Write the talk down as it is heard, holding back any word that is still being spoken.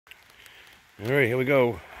Alright, here we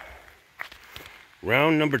go.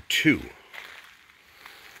 Round number 2.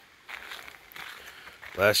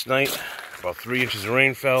 Last night, about 3 inches of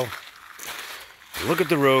rain fell. Look at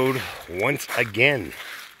the road once again.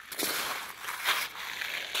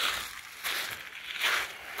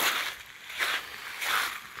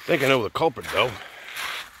 I think I know the culprit, though.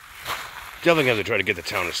 Definitely have to try to get the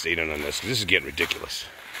town and state in on this, because this is getting ridiculous.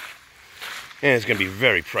 And it's going to be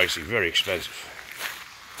very pricey, very expensive.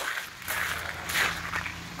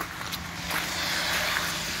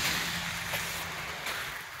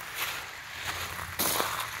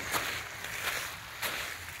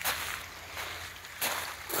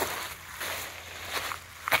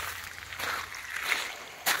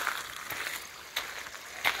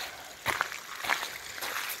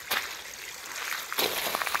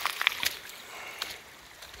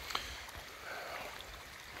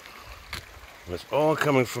 It's all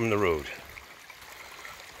coming from the road.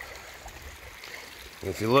 And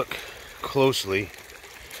if you look closely,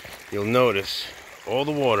 you'll notice all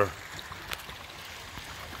the water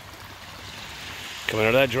coming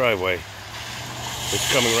out of that driveway.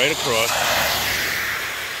 It's coming right across.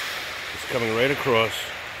 It's coming right across.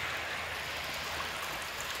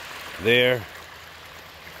 There,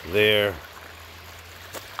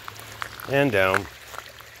 and down.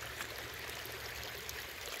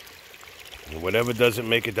 And whatever doesn't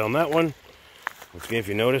make it down that one, once again, if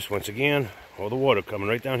you notice, once again, all the water coming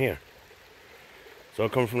right down here. It's all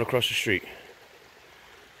coming from across the street.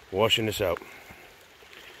 Washing this out.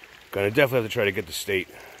 Gonna definitely have to try to get the state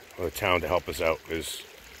or the town to help us out, because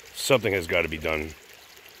something has got to be done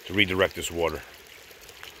to redirect this water.